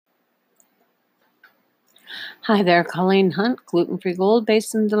Hi there, Colleen Hunt, gluten-free gold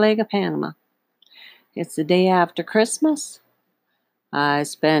based in Delega, Panama. It's the day after Christmas. I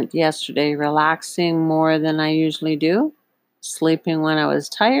spent yesterday relaxing more than I usually do, sleeping when I was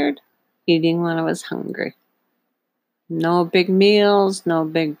tired, eating when I was hungry. No big meals, no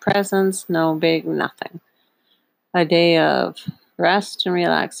big presents, no big nothing. A day of rest and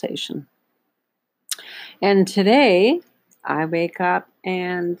relaxation. And today, I wake up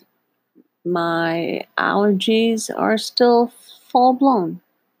and my allergies are still full blown.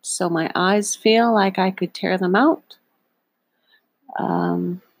 So my eyes feel like I could tear them out.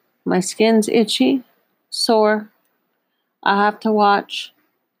 Um, my skin's itchy, sore. I have to watch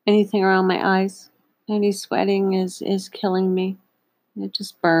anything around my eyes. Any sweating is killing me. It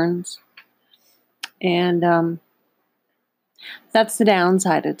just burns. And that's the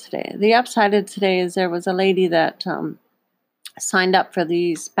downside of today. The upside of today is there was a lady that signed up for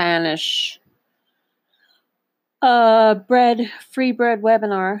the Spanish free bread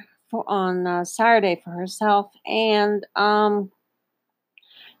webinar on Saturday for herself, and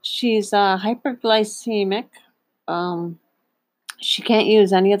she's hyperglycemic. She can't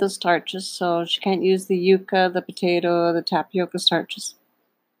use any of the starches, so she can't use the yuca, the potato, the tapioca starches.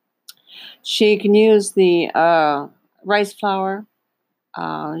 She can use the rice flour.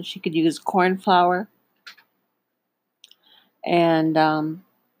 She could use corn flour, and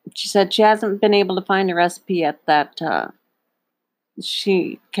she said she hasn't been able to find a recipe yet that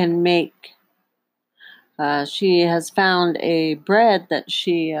she can make. She has found a bread that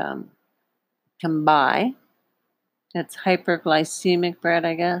she can buy. It's hyperglycemic bread,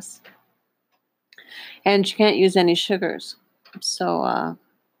 I guess. And she can't use any sugars. So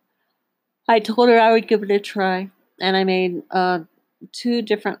I told her I would give it a try. And I made 2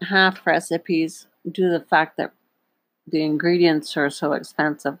 different half recipes due to the fact that the ingredients are so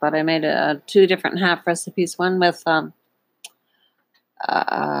expensive. But I made 2 different half recipes. One with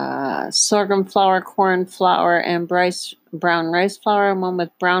sorghum flour, corn flour, and brown rice flour. And one with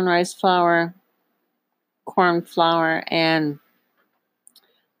brown rice flour, corn flour, and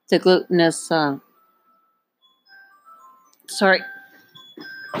the glutinous, and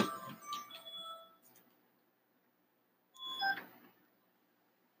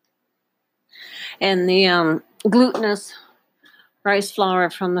the glutinous rice flour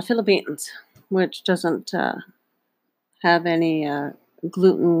from the Philippines, which doesn't have any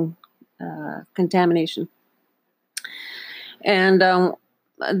gluten contamination. And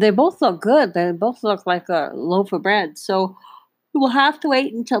they both look good. They both look like a loaf of bread. So we'll have to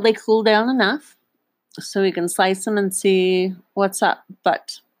wait until they cool down enough so we can slice them and see what's up.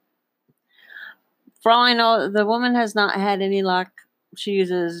 But for all I know, the woman has not had any luck. She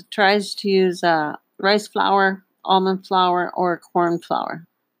tries to use rice flour, almond flour, or corn flour.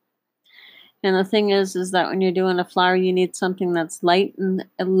 And the thing is that when you're doing a flour, you need something that's light and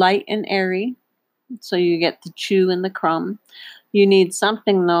airy, so you get the chew and the crumb. You need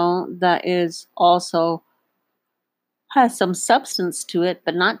something though that is also has some substance to it,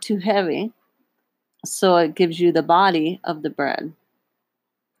 but not too heavy, so it gives you the body of the bread.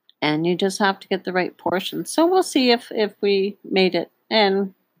 And you just have to get the right portion. So we'll see if we made it,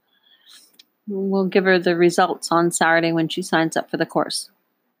 and we'll give her the results on Saturday when she signs up for the course.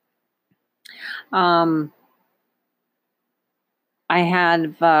 I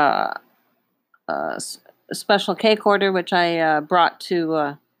had a special cake order, which I brought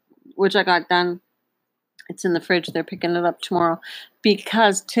to, which I got done. It's in the fridge. They're picking it up tomorrow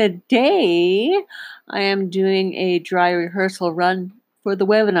because today I am doing a dry rehearsal run for the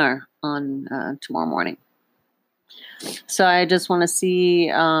webinar on tomorrow morning. So I just want to see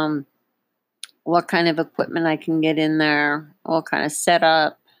what kind of equipment I can get in there, what kind of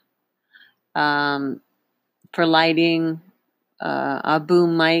setup for lighting, a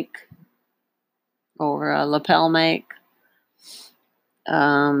boom mic or a lapel mic,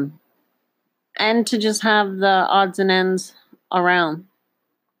 and to just have the odds and ends around.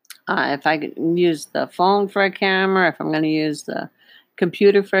 If I could use the phone for a camera, if I'm going to use the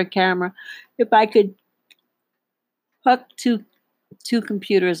computer for a camera, if I could hook two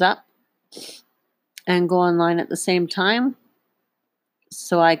computers up and go online at the same time,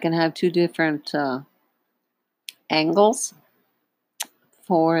 so I can have 2 different angles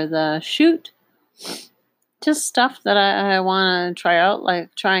for the shoot. Just stuff that I want to try out,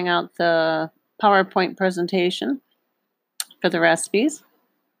 like trying out the PowerPoint presentation for the recipes.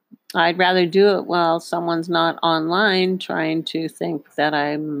 I'd rather do it while someone's not online trying to think that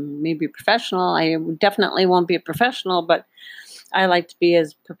I'm maybe professional. I definitely won't be a professional, but I like to be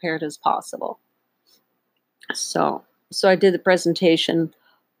as prepared as possible. So I did the presentation,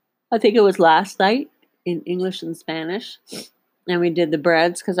 I think it was last night, in English and Spanish. And we did the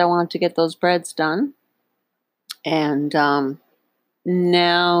breads because I wanted to get those breads done. And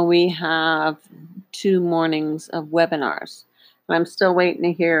now we have 2 mornings of webinars. And I'm still waiting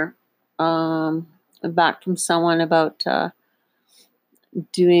to hear back from someone about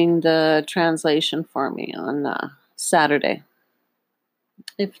doing the translation for me on Saturday.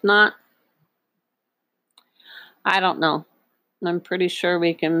 If not, I don't know. I'm pretty sure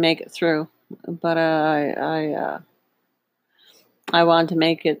we can make it through, but I want to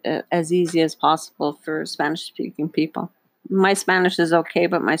make it as easy as possible for Spanish-speaking people. My Spanish is okay,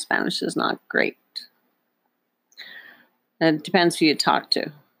 but my Spanish is not great. It depends who you talk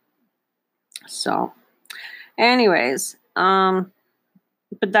to. So, anyways, but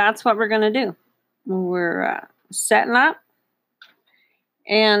that's what we're going to do. We're setting up,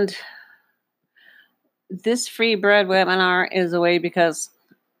 and this free bread webinar is a way because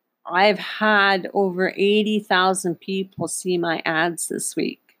I've had over 80,000 people see my ads this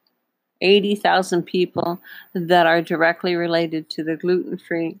week. 80,000 people that are directly related to the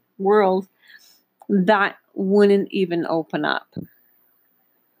gluten-free world that wouldn't even open up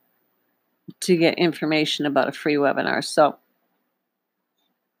to get information about a free webinar. So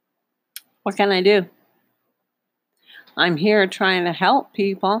what can I do? I'm here trying to help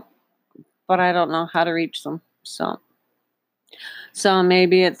people, but I don't know how to reach them. So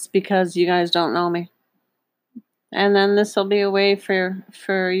maybe it's because you guys don't know me. And then this will be a way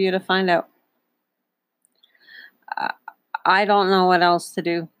for you to find out. I don't know what else to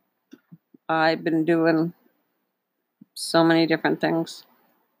do. I've been doing so many different things.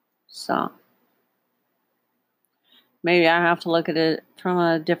 So maybe I have to look at it from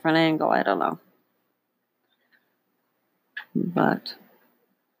a different angle. I don't know. But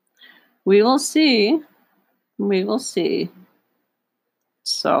we will see. We will see.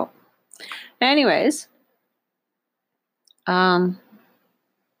 So, anyways, that's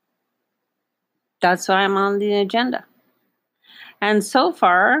why I'm on the agenda. And so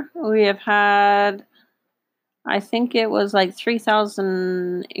far, we have had, I think it was like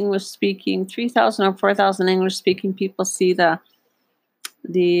 3,000 English-speaking, 3,000 or 4,000 English-speaking people see the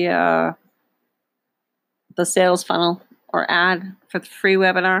sales funnel or ad for the free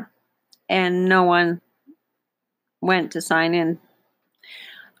webinar, and no one went to sign in.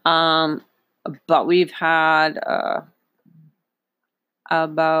 But we've had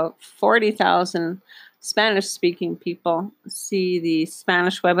about 40,000 Spanish-speaking people see the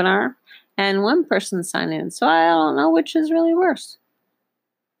Spanish webinar, and 1 person signed in. So I don't know which is really worse,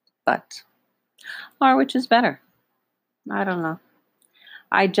 or which is better. I don't know.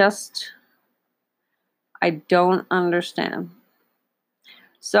 I don't understand.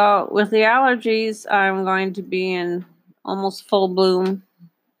 So with the allergies, I'm going to be in almost full bloom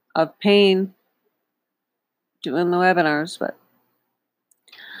of pain doing the webinars, but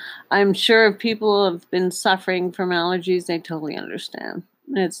I'm sure if people have been suffering from allergies, they totally understand.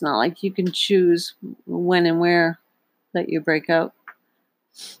 It's not like you can choose when and where that you break out.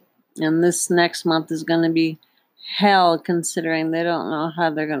 And this next month is going to be hell, considering they don't know how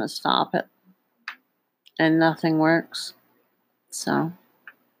they're going to stop it. And nothing works. So,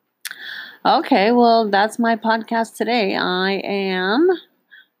 okay, well, that's my podcast today. I am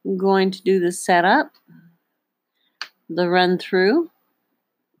going to do the setup, the run through,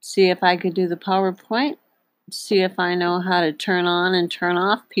 see if I could do the PowerPoint, see if I know how to turn on and turn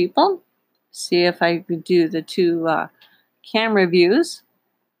off people, see if I could do the 2 camera views,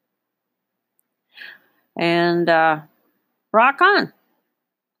 and rock on.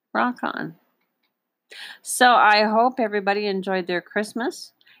 Rock on. So I hope everybody enjoyed their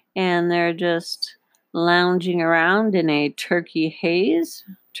Christmas and they're just lounging around in a turkey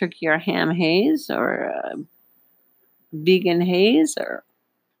or ham haze, or vegan haze, or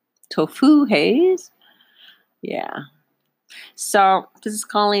tofu haze. Yeah. So this is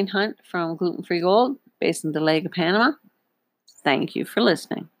Colleen Hunt from Gluten Free Gold, based in the Lake of Panama. Thank you for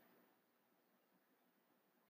listening.